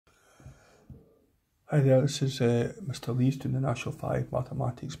Hi there, this is Mr. Lee's doing the National 5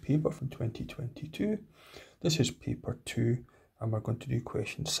 Mathematics paper from 2022. This is paper 2 and we're going to do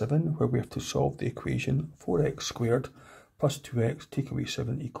question 7 where we have to solve the equation 4x squared plus 2x take away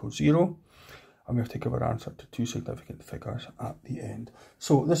 7 equals 0, and we have to give our answer to two significant figures at the end.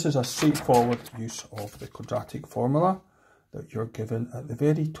 So this is a straightforward use of the quadratic formula that you're given at the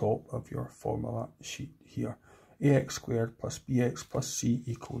very top of your formula sheet here. Ax squared plus bx plus c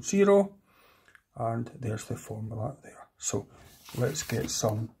equals 0. And there's the formula there. So let's get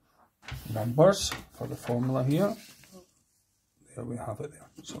some numbers for the formula here. There we have it there.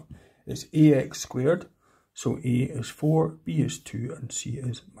 So it's ax squared. So a is 4, b is 2, and c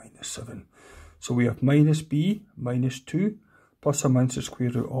is minus 7. So we have minus b minus 2 plus or minus the square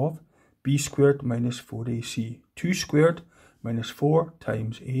root of b squared minus 4ac. 2 squared minus 4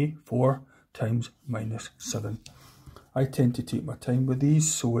 times a, 4 times minus 7. I tend to take my time with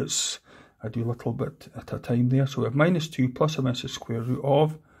these, so I do a little bit at a time there. So we have minus 2 plus or minus the square root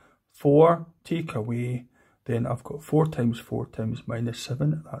of 4, take away, then I've got 4 times minus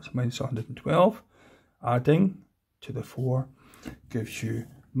 7, that's minus 112. Adding to the 4 gives you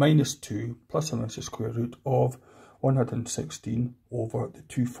minus 2 plus or minus the square root of 116 over the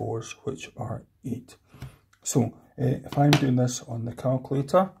two 4's, which are 8. So if I'm doing this on the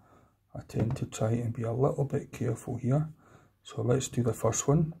calculator, I tend to try and be a little bit careful here. So let's do the first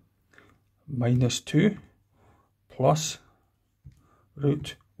one. Minus 2 plus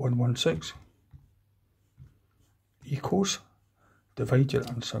root 116 equals, divide your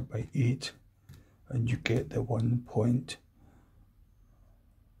answer by 8 and you get the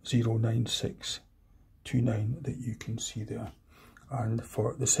 1.09629 that you can see there. And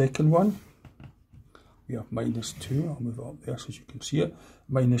for the second one, we have minus 2, I'll move it up there so you can see it,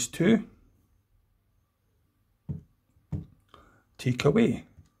 minus 2 take away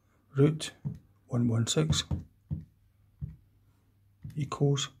root 116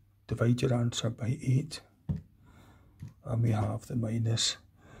 equals, divide your answer by 8 and we have the minus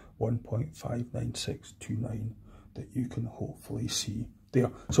 1.59629 that you can hopefully see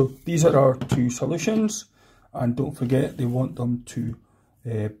there. So these are our two solutions, and don't forget they want them to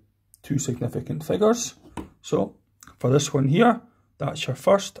two significant figures. So for this one here, that's your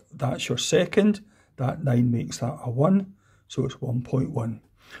first, that's your second, that 9 makes that a 1, so it's 1.1.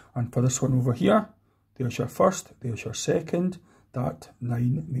 And for this one over here, there's your first, there's your second, that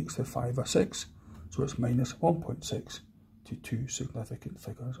 9 makes the 5 a 6, so it's minus 1.6 to two significant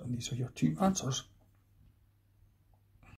figures, and these are your two answers.